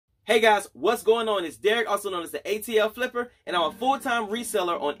Hey guys, what's going on? It's Derek, also known as the ATL Flipper, and I'm a full-time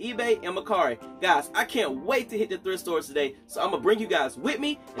reseller on eBay and Mercari. Guys, I can't wait to hit the thrift stores today, so I'm going to bring you guys with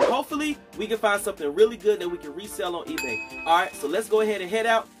me, and hopefully we can find something really good that we can resell on eBay. Alright, so let's go ahead and head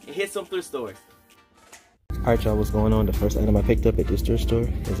out and hit some thrift stores. Alright y'all, what's going on? The first item I picked up at this thrift store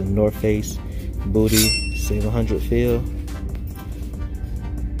is a North Face Booty Save 100 Fill.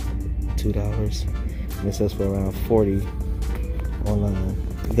 $2. And it sells for around $40 online.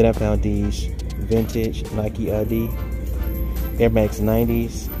 Then I found these vintage Nike ID Air Max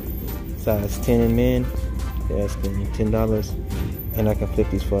 90s, size 10 in men. They're asking $10, and I can flip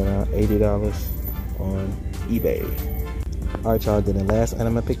these for around $80 on eBay. Alright y'all, then the last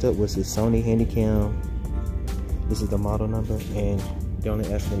item I picked up was this Sony Handycam. This is the model number, and they're only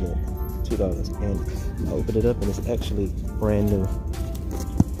asking $2. And I opened it up, and it's actually brand new.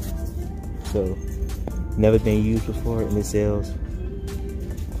 So, never been used before, and it sells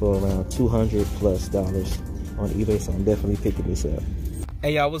for around $200+ on eBay, so I'm definitely picking this up.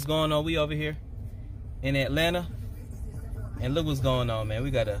 Hey y'all, what's going on? We over here in Atlanta, and look what's going on, man. We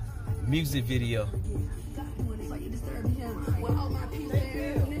got a music video.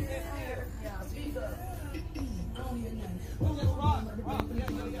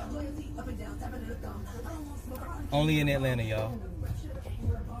 Only in Atlanta, y'all.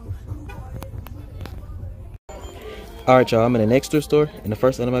 Alright y'all, I'm in the next thrift store, and the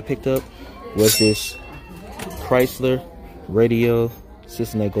first item I picked up was this Chrysler radio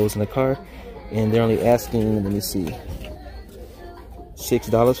system that goes in the car, and they're only asking, let me see,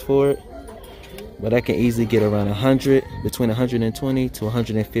 $6 for it, but I can easily get around between $120 to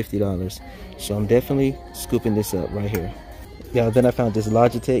 $150, so I'm definitely scooping this up right here. Yeah, then I found this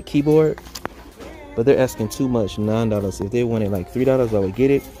Logitech keyboard, but they're asking too much, $9. If they wanted like $3, I would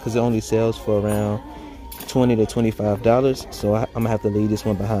get it, because it only sells for around $20 to $25, so I'm gonna have to leave this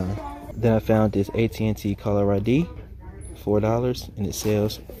one behind. Then I found this AT&T caller ID, $4, and it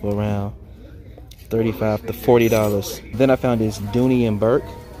sells for around $35 to $40. Then I found this Dooney & Burke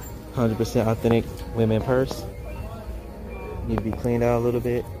 100% authentic women purse. Need to be cleaned out a little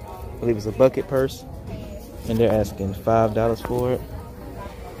bit. I believe it's a bucket purse, and they're asking $5 for it.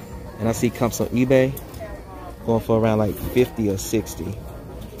 And I see comps on eBay going for around like $50 or $60.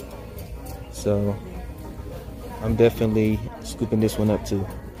 So I'm definitely scooping this one up too.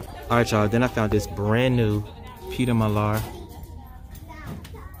 Alright y'all, then I found this brand new Peter Millar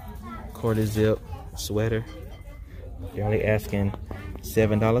quarter zip sweater. They're only asking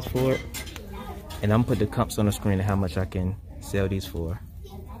 $7 for it. And I'm putting the comps on the screen of how much I can sell these for.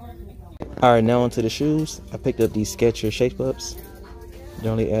 Alright, now onto the shoes. I picked up these Skechers shape-ups.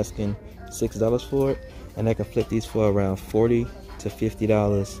 They're only asking $6 for it. And I can flip these for around $40 to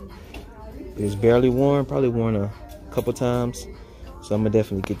 $50. It was barely worn, probably worn a couple times, so I'm gonna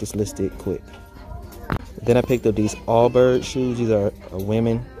definitely get this listed quick. Then I picked up these Allbirds shoes. These are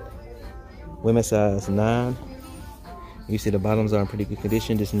women size 9. You see the bottoms are in pretty good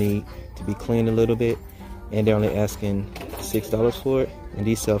condition, just need to be cleaned a little bit, and they're only asking $6 for it, and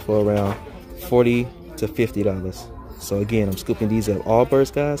these sell for around $40 to $50. So again, I'm scooping these up.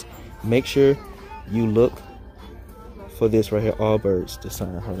 Allbirds, guys, make sure you look for this right here, Allbirds, to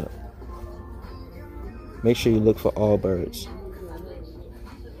sign. Hold up. Make sure you look for Allbirds.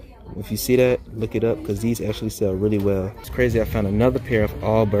 If you see that, look it up, because these actually sell really well. It's crazy, I found another pair of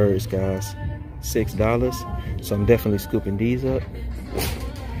Allbirds, guys, $6. So I'm definitely scooping these up.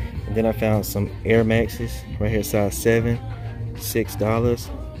 And then I found some Air Maxes right here, size 7, $6.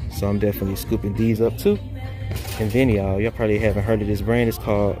 So I'm definitely scooping these up too. And then y'all probably haven't heard of this brand. It's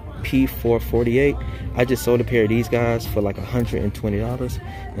called P448. I just sold a pair of these guys for like $120,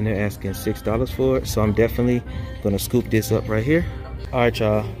 and they're asking $6 for it. So I'm definitely gonna scoop this up right here. All right,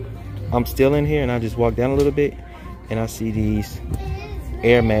 y'all, I'm still in here, and I just walked down a little bit, and I see these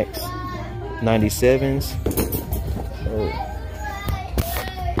Air Max 97s.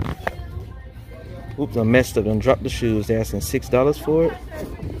 Oops, I messed up and dropped the shoes. They're asking $6 for it.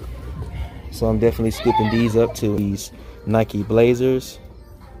 So I'm definitely scooping these up too. These Nike Blazers,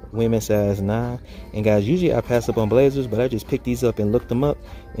 women size 9. And guys, usually I pass up on Blazers, but I just picked these up and looked them up.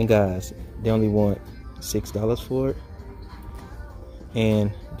 And guys, they only want $6 for it.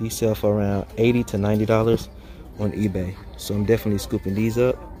 And these sell for around $80 to $90 on eBay. So I'm definitely scooping these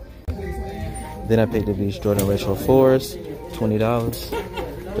up. Then I picked up these Jordan Retro 4s, $20.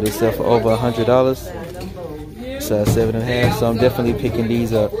 But they sell for over $100. Size 7.5. So I'm definitely picking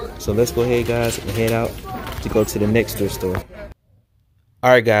these up. So let's go ahead, guys, and head out to go to the next thrift store.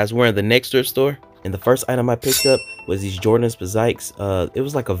 Alright guys, we're in the next thrift store, and the first item I picked up was these Jordan Spazikes. It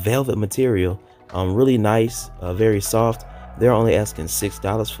was like a velvet material, really nice, very soft. They're only asking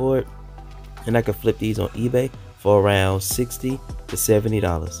 $6 for it, and I could flip these on eBay for around $60 to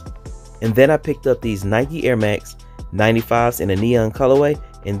 $70. And then I picked up these Nike Air Max 95s in a neon colorway,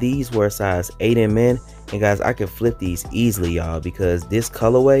 and these were a size 8 in men. And guys, I can flip these easily, y'all, because this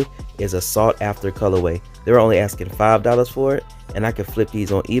colorway is a sought after colorway. They're only asking $5 for it, and I can flip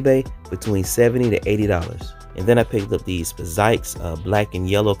these on eBay between $70 to $80. And then I picked up these Zikes black and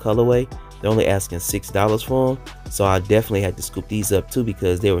yellow colorway. They're only asking $6 for them, so I definitely had to scoop these up too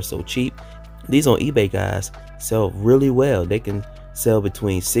because they were so cheap. These on eBay, guys, sell really well. They can sell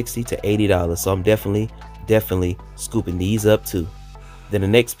between $60 to $80, so I'm definitely scooping these up too. Then the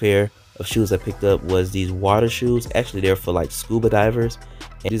next pair of shoes I picked up was these water shoes. Actually, they're for like scuba divers,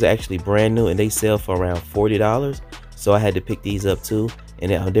 and these are actually brand new and they sell for around $40, so I had to pick these up too,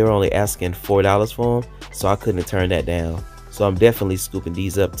 and they were only asking $4 for them, so I couldn't turn that down. So I'm definitely scooping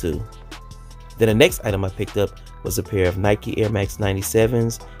these up too. Then the next item I picked up was a pair of Nike Air Max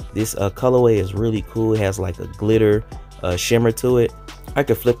 97s. This colorway is really cool. It has like a glitter shimmer to it. I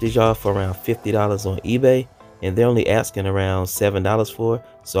could flip these off for around $50 on eBay, and they're only asking around $7 for it,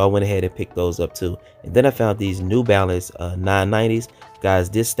 so I went ahead and picked those up too. And then I found these New Balance 990s. Guys,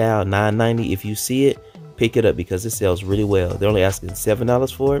 this style 990, if you see it, pick it up because it sells really well. They're only asking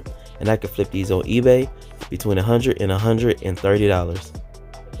 $7 for it, and I could flip these on eBay between $100 and $130.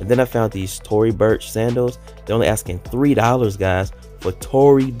 And then I found these Tory Burch sandals. They're only asking $3, guys, for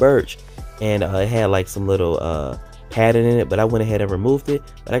Tory Burch, and it had like some little padding in it, but I went ahead and removed it.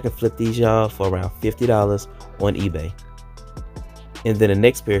 But I can flip these, y'all, for around $50 on eBay. And then the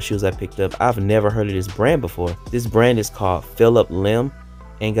next pair of shoes I picked up, I've never heard of this brand before. This brand is called Philip Lim,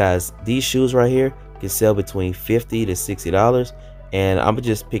 and guys, these shoes right here can sell between $50 to $60, and I'm gonna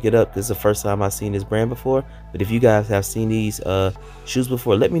just pick it up because it's the first time I've seen this brand before. But if you guys have seen these shoes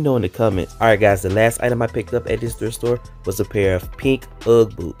before, let me know in the comments. All right, guys, the last item I picked up at this thrift store was a pair of pink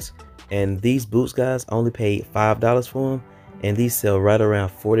UGG boots. And these boots, guys, I only paid $5 for them, and these sell right around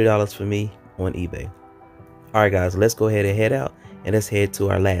 $40 for me on eBay. All right, guys, let's go ahead and head out, and let's head to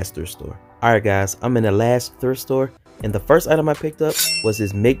our last thrift store. All right, guys, I'm in the last thrift store, and the first item I picked up was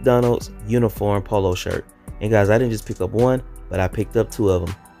this McDonald's uniform polo shirt. And guys, I didn't just pick up one, but I picked up two of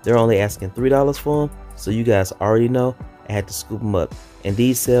them. They're only asking $3 for them, so you guys already know I had to scoop them up. And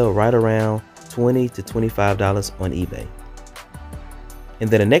these sell right around $20 to $25 on eBay. And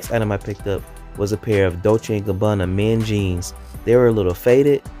then the next item I picked up was a pair of Dolce & Gabbana men jeans. They were a little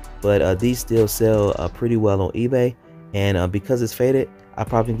faded, but these still sell pretty well on eBay. And because it's faded, I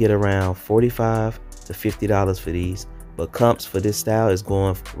probably get around $45 to $50 for these. But comps for this style is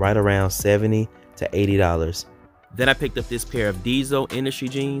going right around $70 to $80. Then I picked up this pair of Diesel Industry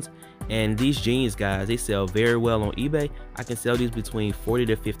jeans, and these jeans, guys, they sell very well on eBay. I can sell these between $40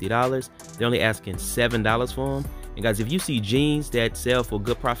 to $50. They're only asking $7 for them. And guys, if you see jeans that sell for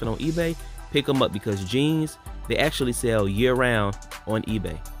good profit on eBay, pick them up because jeans, they actually sell year-round on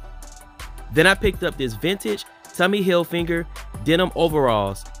eBay. Then I picked up this vintage Tommy Hilfiger denim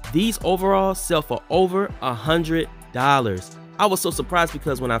overalls. These overalls sell for over $100. I was so surprised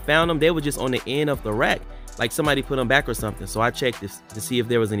because when I found them, they were just on the end of the rack, like somebody put them back or something. So I checked this to see if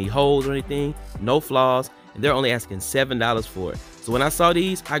there was any holes or anything, no flaws, and they're only asking $7 for it. So when I saw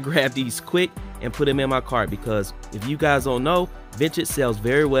these, I grabbed these quick and put them in my cart because if you guys don't know, vintage sells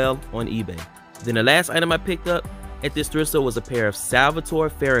very well on eBay. Then the last item I picked up at this thrift store was a pair of Salvatore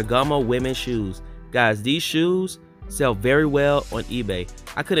Ferragamo women's shoes. Guys, these shoes sell very well on eBay.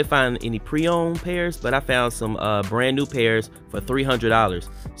 I couldn't find any pre-owned pairs, but I found some brand new pairs for $300.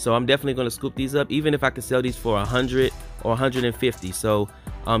 So I'm definitely going to scoop these up, even if I could sell these for $100 or $150. So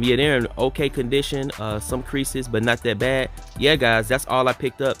yeah, they're in okay condition, some creases, but not that bad. Yeah, guys, that's all I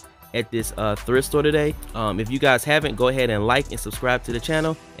picked up at this thrift store today. If you guys haven't, go ahead and like and subscribe to the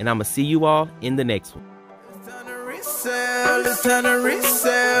channel, and I'm gonna see you all in the next one. It's time to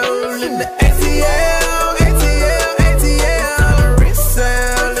resell in the XEA.